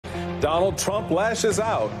Donald Trump lashes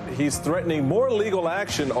out. He's threatening more legal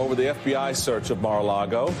action over the FBI search of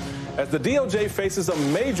Mar-a-Lago as the DOJ faces a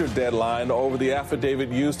major deadline over the affidavit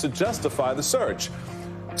used to justify the search.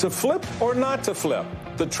 To flip or not to flip?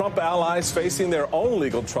 The Trump allies facing their own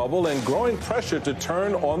legal trouble and growing pressure to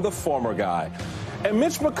turn on the former guy. And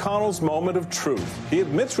Mitch McConnell's moment of truth. He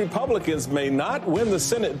admits Republicans may not win the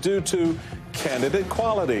Senate due to candidate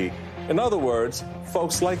quality. In other words,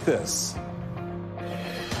 folks like this.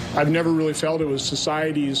 I've never really felt it was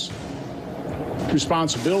society's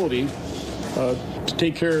responsibility to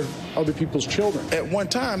take care of other people's children. At one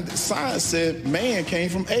time, science said man came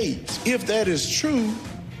from apes. If that is true,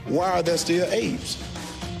 why are there still apes?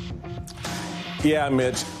 Yeah,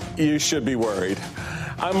 Mitch, you should be worried.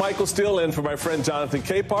 I'm Michael Steele in for my friend Jonathan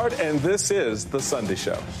Capehart, and this is The Sunday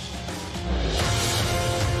Show.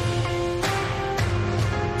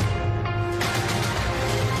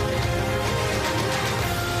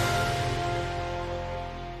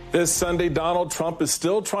 This Sunday, Donald Trump is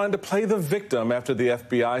still trying to play the victim after the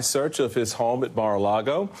FBI search of his home at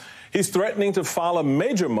Mar-a-Lago. He's threatening to file a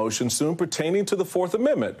major motion soon pertaining to the Fourth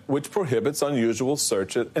Amendment, which prohibits unusual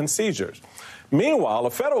search and seizures. Meanwhile,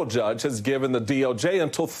 a federal judge has given the DOJ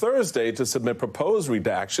until Thursday to submit proposed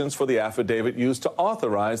redactions for the affidavit used to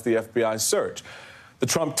authorize the FBI search. The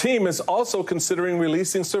Trump team is also considering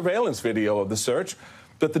releasing surveillance video of the search,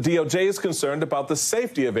 but the DOJ is concerned about the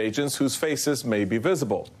safety of agents whose faces may be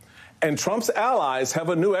visible. And Trump's allies have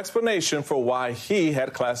a new explanation for why he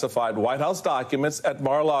had classified White House documents at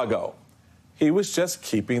Mar-a-Lago. He was just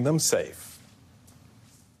keeping them safe.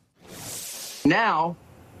 Now,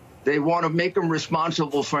 they want to make him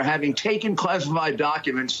responsible for having taken classified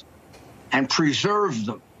documents and preserved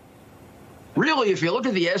them. Really, if you look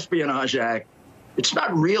at the Espionage Act, it's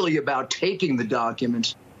not really about taking the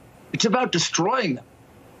documents. It's about destroying them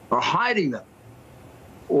or hiding them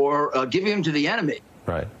or giving them to the enemy.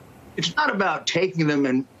 Right. It's not about taking them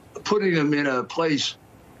and putting them in a place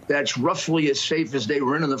that's roughly as safe as they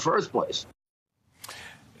were in the first place.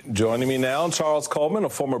 Joining me now, Charles Coleman, a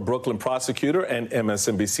former Brooklyn prosecutor and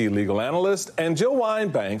MSNBC legal analyst, and Jill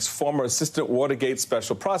Wine-Banks, former assistant Watergate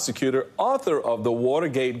special prosecutor, author of The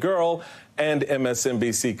Watergate Girl, and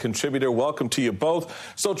MSNBC contributor. Welcome to you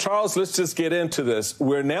both. So, Charles, let's just get into this.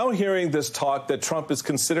 We're now hearing this talk that Trump is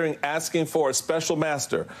considering asking for a special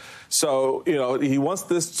master. So, you know, he wants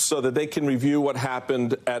this so that they can review what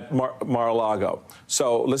happened at Mar-a-Lago.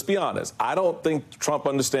 So let's be honest. I don't think Trump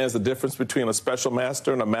understands the difference between a special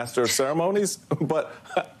master and a master of ceremonies, but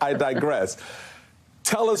I digress.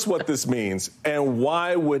 Tell us what this means and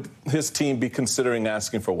why would his team be considering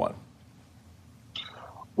asking for one?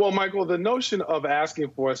 Well, Michael, the notion of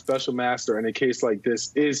asking for a special master in a case like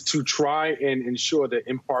this is to try and ensure that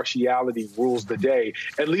impartiality rules the day.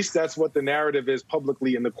 At least that's what the narrative is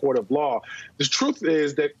publicly in the court of law. The truth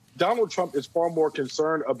is that Donald Trump is far more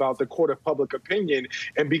concerned about the court of public opinion.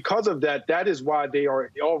 And because of that, that is why they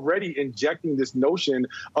are already injecting this notion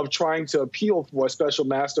of trying to appeal for a special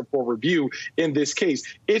master for review in this case.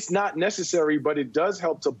 It's not necessary, but it does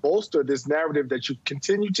help to bolster this narrative that you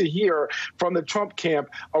continue to hear from the Trump camp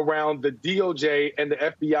around the DOJ and the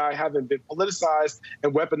FBI having been politicized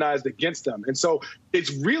and weaponized against them. And so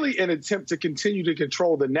it's really an attempt to continue to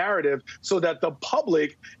control the narrative so that the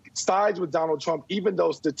public sides with Donald Trump, even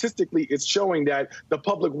though statistically it's showing that the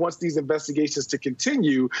public wants these investigations to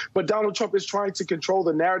continue. But Donald Trump is trying to control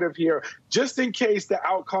the narrative here just in case the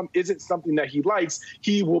outcome isn't something that he likes.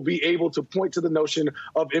 He will be able to point to the notion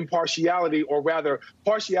of impartiality, or rather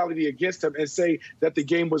partiality against him, and say that the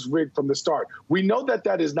game was rigged from the start. We know that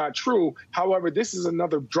that is not true. However, this is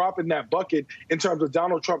another drop in that bucket in terms of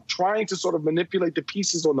Donald Trump trying to sort of manipulate the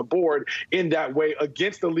pieces on the board in that way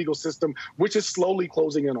against the legal system, which is slowly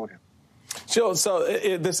closing in on him. So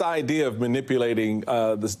this idea of manipulating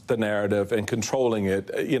the narrative and controlling it,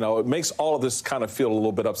 you know, it makes all of this kind of feel a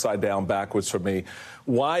little bit upside down, backwards for me.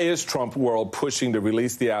 Why is Trump world pushing to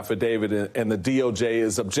release the affidavit and the DOJ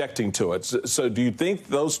is objecting to it? So do you think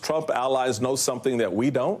those Trump allies know something that we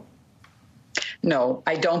don't? No,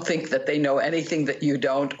 I don't think that they know anything that you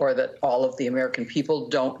don't, or that all of the American people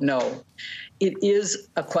don't know. It is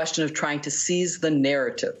a question of trying to seize the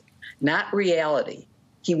narrative, not reality.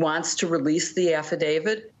 He wants to release the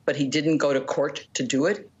affidavit, but he didn't go to court to do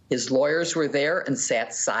it. His lawyers were there and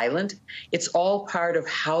sat silent. It's all part of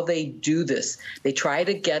how they do this. They try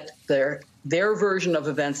to get their version of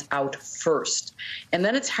events out first. And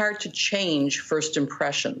then it's hard to change first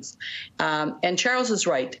impressions. And Charles is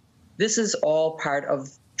right. This is all part of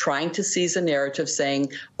trying to seize a narrative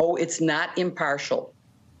saying, oh, it's not impartial.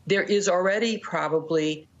 There is already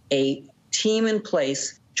probably a team in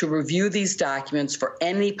place to review these documents for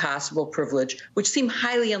any possible privilege, which seem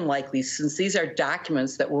highly unlikely since these are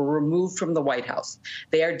documents that were removed from the White House.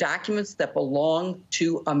 They are documents that belong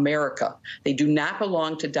to America. They do not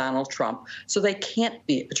belong to Donald Trump, so they can't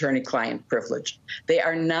be attorney-client privileged. They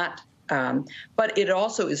are not. But it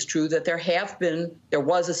also is true that there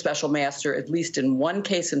was a special master, at least in one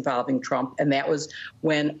case involving Trump, and that was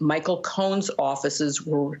when Michael Cohen's offices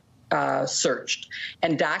were searched.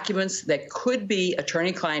 And documents that could be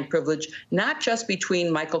attorney-client privilege, not just between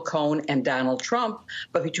Michael Cohen and Donald Trump,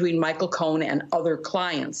 but between Michael Cohen and other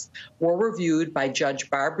clients, were reviewed by Judge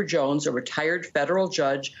Barbara Jones, a retired federal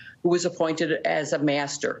judge who was appointed as a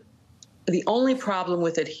master. The only problem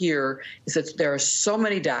with it here is that there are so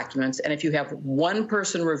many documents, and if you have one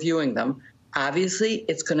person reviewing them, obviously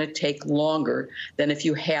it's going to take longer than if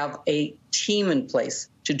you have a team in place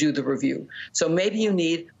to do the review. So maybe you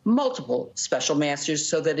need multiple special masters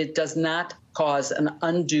so that it does not cause an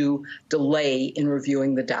undue delay in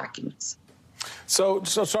reviewing the documents. So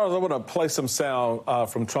Charles, I want to play some sound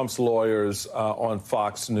from Trump's lawyers on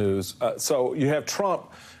Fox News. So you have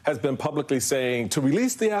Trump has been publicly saying to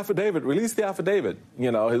release the affidavit,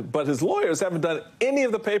 but his lawyers haven't done any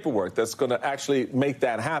of the paperwork that's going to actually make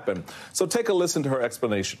that happen. So take a listen to her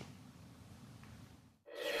explanation.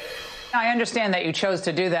 I understand that you chose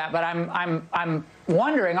to do that, but I'm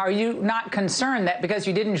wondering, are you not concerned that because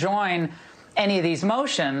you didn't join any of these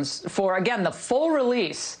motions for, again, the full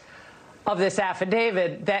release of this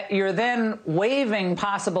affidavit, that you're then waiving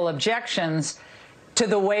possible objections to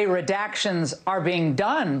the way redactions are being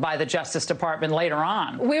done by the Justice Department later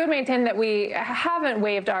on? We would maintain that we haven't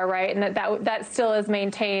waived our right and that still is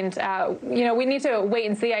maintained. We need to wait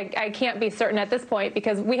and see. I can't be certain at this point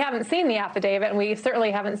because we haven't seen the affidavit and we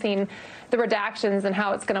certainly haven't seen the redactions and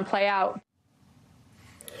how it's going to play out.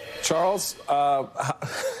 Charles,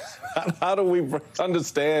 how do we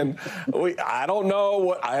understand? I don't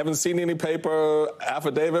know. I haven't seen any paper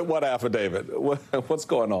affidavit. What affidavit? What's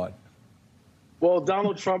going on? Well,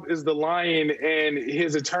 Donald Trump is the lion and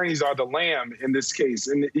his attorneys are the lamb in this case.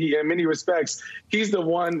 And in many respects, he's the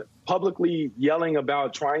one publicly yelling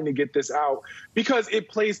about trying to get this out because it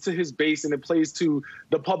plays to his base and it plays to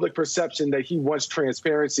the public perception that he wants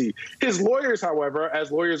transparency. His lawyers, however,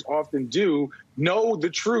 as lawyers often do, know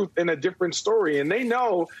the truth in a different story. And they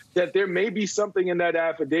know that there may be something in that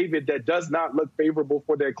affidavit that does not look favorable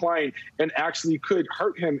for their client and actually could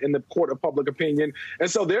hurt him in the court of public opinion. And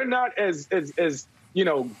so they're not as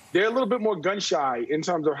they're a little bit more gun shy in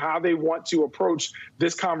terms of how they want to approach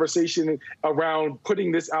this conversation around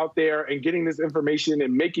putting this out there and getting this information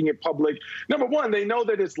and making it public. Number one, they know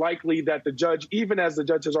that it's likely that the judge, even as the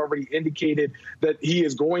judge has already indicated that he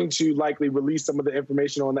is going to likely release some of the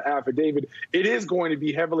information on the affidavit, it is going to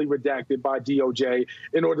be heavily redacted by DOJ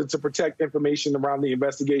in order to protect information around the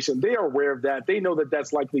investigation. They are aware of that. They know that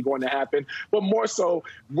that's likely going to happen. But more so,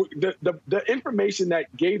 the information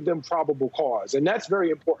that gave them probable cause, and that's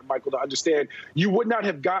very important, Michael, to understand. You would not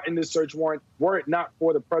have gotten this search warrant were it not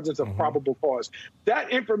for the presence of probable cause.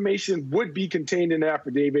 That information would be contained in the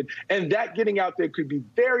affidavit, and that getting out there could be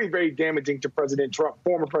very, very damaging to President Trump,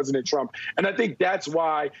 former President Trump. And I think that's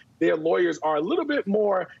why their lawyers are a little bit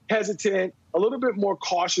more hesitant, a little bit more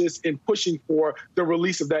cautious in pushing for the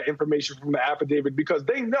release of that information from the affidavit, because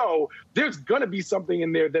they know there's going to be something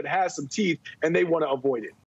in there that has some teeth and they want to avoid it.